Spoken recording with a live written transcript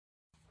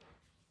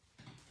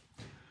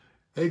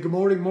Hey, good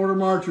morning, Morter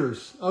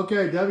Marchers.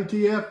 Okay,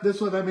 WTF, this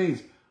is what that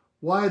means.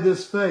 Why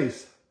this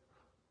face?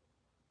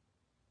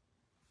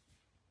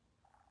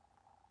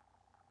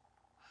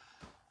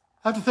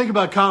 I have to think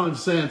about common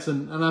sense,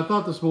 and I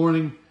thought this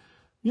morning,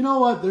 you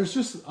know what, there's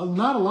just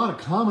not a lot of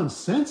common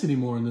sense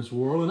anymore in this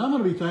world, and I'm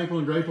going to be thankful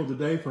and grateful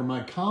today for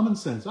my common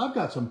sense. I've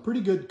got some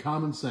pretty good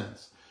common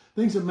sense.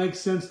 Things that make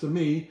sense to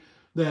me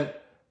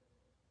that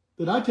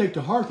I take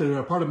to heart, that are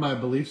a part of my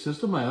belief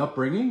system, my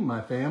upbringing,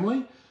 my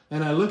family.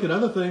 And I look at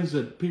other things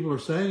that people are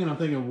saying and I'm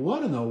thinking,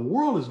 what in the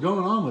world is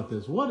going on with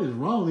this? What is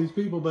wrong with these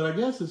people? But I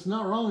guess it's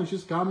not wrong. It's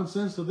just common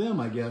sense to them,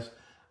 I guess.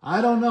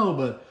 I don't know,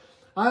 but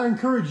I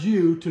encourage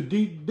you to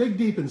dig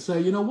deep and say,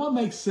 you know, what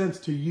makes sense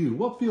to you?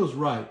 What feels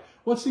right?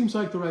 What seems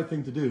like the right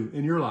thing to do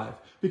in your life?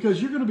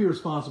 Because you're going to be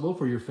responsible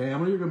for your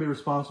family. You're going to be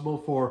responsible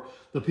for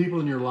the people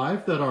in your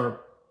life that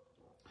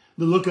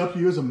look up to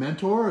you as a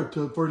mentor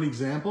or for an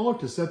example, or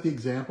to set the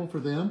example for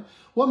them.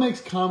 What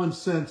makes common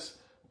sense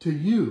to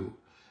you?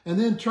 And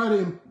then try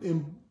to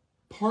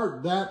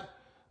impart that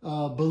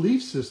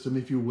belief system,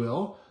 if you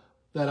will,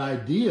 that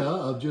idea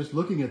of just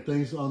looking at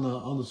things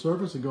on the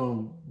surface and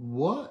going,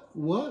 what?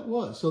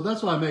 So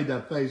that's why I made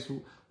that face.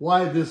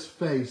 Why this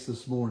face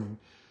this morning?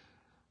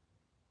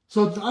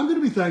 So I'm going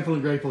to be thankful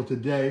and grateful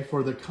today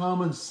for the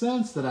common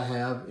sense that I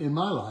have in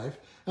my life.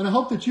 And I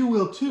hope that you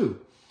will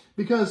too.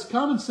 Because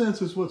common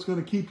sense is what's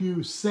going to keep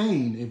you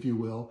sane, if you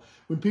will,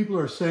 when people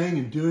are saying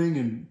and doing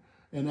and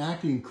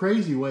acting in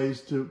crazy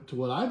ways to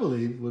what I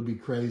believe would be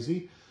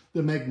crazy,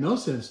 that make no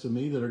sense to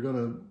me, that are going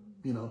to,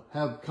 you know,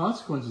 have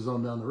consequences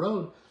on down the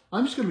road.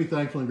 I'm just going to be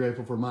thankful and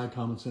grateful for my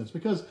common sense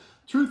because,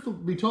 truth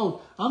be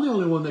told, I'm the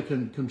only one that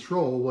can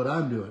control what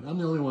I'm doing. I'm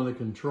the only one that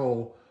can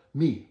control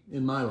me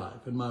in my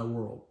life, in my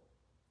world.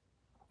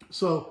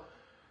 So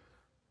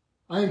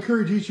I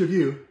encourage each of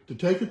you to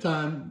take the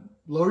time,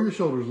 lower your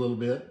shoulders a little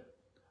bit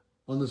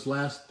on this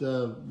last,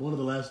 one of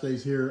the last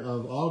days here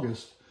of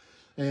August.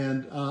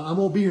 And I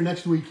won't be here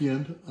next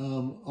weekend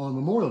on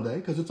Memorial Day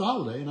because it's a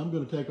holiday and I'm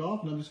going to take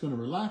off and I'm just going to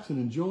relax and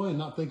enjoy and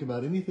not think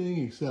about anything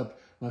except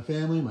my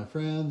family, my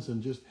friends,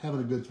 and just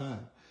having a good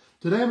time.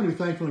 Today I'm going to be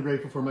thankful and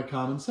grateful for my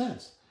common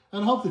sense.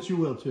 And I hope that you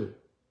will too.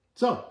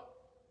 So,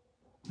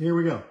 here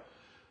we go.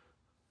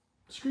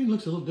 The screen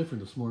looks a little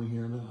different this morning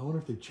here. And I wonder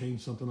if they've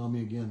changed something on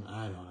me again.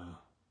 I don't know.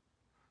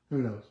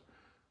 Who knows?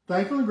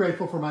 Thankful and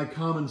grateful for my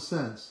common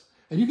sense.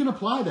 And you can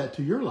apply that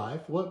to your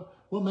life. What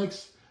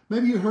makes...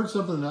 Maybe you heard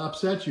something that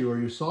upset you or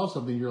you saw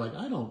something, you're like,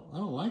 I don't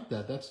like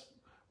that. That's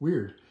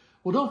weird.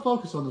 Well, don't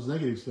focus on those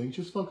negative things.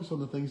 Just focus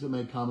on the things that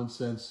make common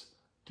sense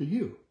to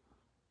you.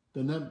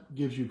 Then that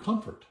gives you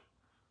comfort.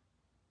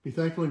 Be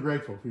thankful and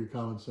grateful for your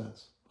common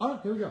sense. All right,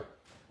 here we go.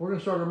 We're going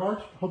to start our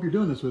march. Hope you're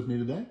doing this with me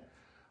today.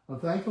 I'm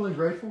thankful and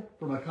grateful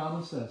for my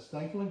common sense.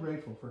 Thankful and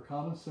grateful for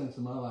common sense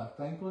in my life.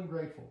 Thankful and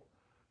grateful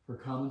for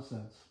common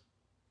sense.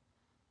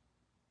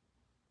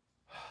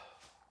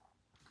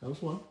 That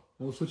was one.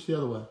 Now we'll switch the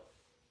other way.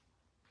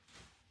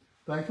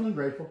 Thankful and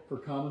grateful for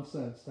common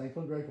sense.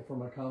 Thankful and grateful for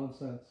my common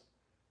sense.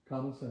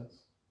 Common sense.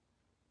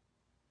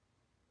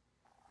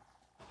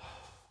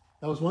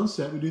 That was one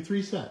set. We do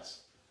 3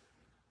 sets.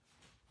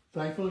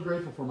 Thankful and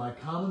grateful for my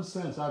common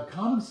sense. I have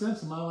common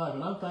sense in my life,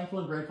 and I'm thankful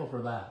and grateful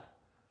for that.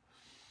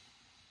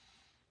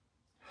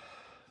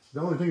 It's the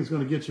only thing that's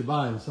going to get you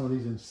by in some of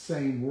these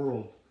insane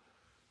world.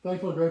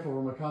 Thankful and grateful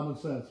for my common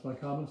sense. My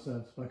common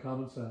sense. My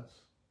common sense.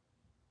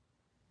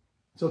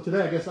 So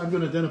today, I guess I'm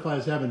going to identify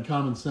as having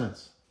common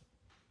sense.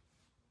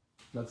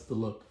 That's the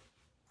look.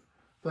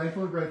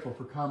 Thankful and grateful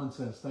for common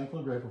sense. Thankful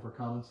and grateful for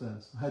common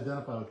sense. I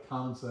identify with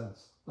common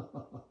sense.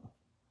 Oh,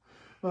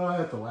 I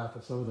have to laugh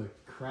at some of the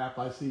crap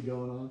I see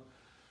going on.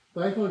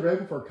 Thankful and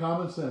grateful for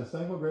common sense.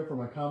 Thankful and grateful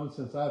for my common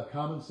sense. I have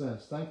common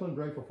sense. Thankful and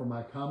grateful for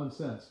my common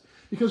sense.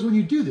 Because when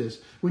you do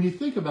this, when you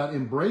think about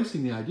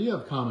embracing the idea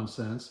of common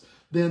sense,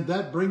 then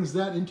that brings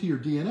that into your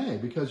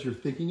DNA because you're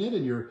thinking it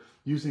and you're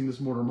using this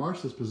Morter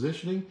March, this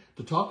positioning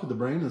to talk to the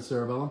brain and the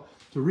cerebellum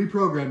to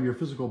reprogram your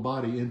physical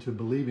body into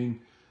believing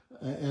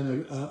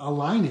and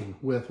aligning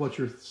with what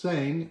you're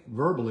saying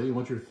verbally and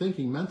what you're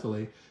thinking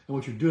mentally and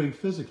what you're doing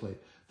physically.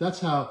 That's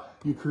how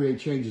you create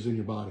changes in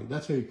your body.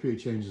 That's how you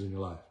create changes in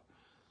your life.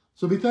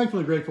 So be thankful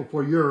and grateful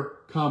for your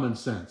common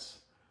sense.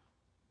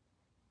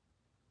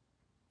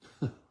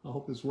 I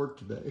hope this worked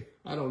today.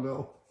 I don't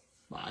know.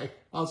 Bye.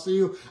 I'll see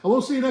you. I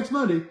won't see you next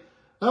Monday.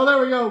 Oh, there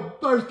we go.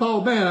 There's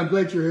Paul. Man, I'm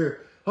glad you're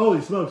here.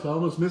 Holy smokes, I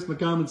almost missed my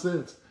common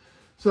sense.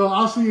 So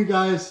I'll see you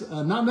guys,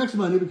 not next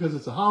Monday because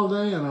it's a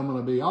holiday and I'm going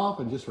to be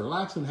off and just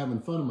relaxing, having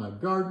fun in my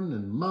garden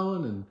and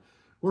mowing and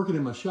working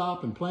in my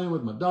shop and playing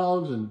with my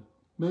dogs, and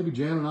maybe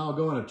Jan and I will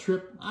go on a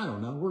trip. I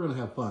don't know. We're going to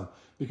have fun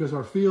because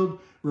our field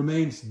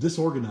remains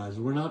disorganized.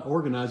 We're not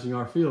organizing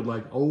our field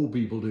like old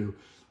people do.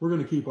 We're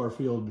going to keep our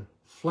field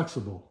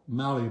flexible,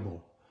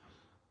 malleable.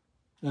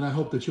 And I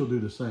hope that you'll do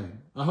the same.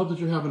 I hope that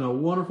you're having a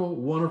wonderful,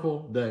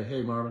 wonderful day.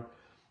 Hey, Marvin.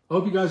 I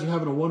hope you guys are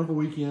having a wonderful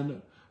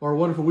weekend or a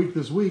wonderful week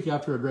this week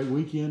after a great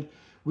weekend.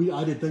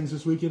 I did things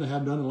this weekend I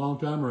haven't done in a long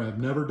time or I've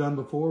never done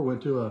before.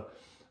 Went to a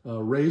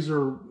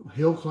Razor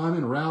hill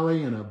climbing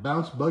rally and a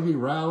bounce buggy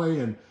rally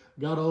and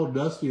got all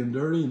dusty and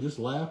dirty and just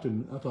laughed.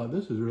 And I thought,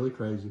 this is really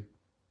crazy.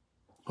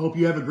 Hope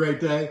you have a great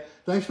day.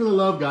 Thanks for the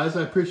love, guys.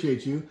 I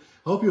appreciate you.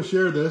 Hope you'll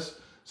share this.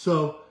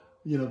 So,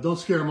 don't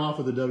scare them off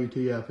with the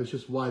WTF. It's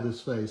just why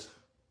this face.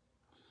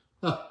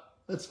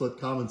 That's what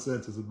common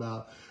sense is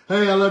about.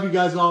 Hey, I love you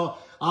guys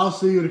all. I'll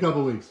see you in a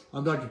couple weeks.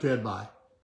 I'm Dr. Ted. Bye.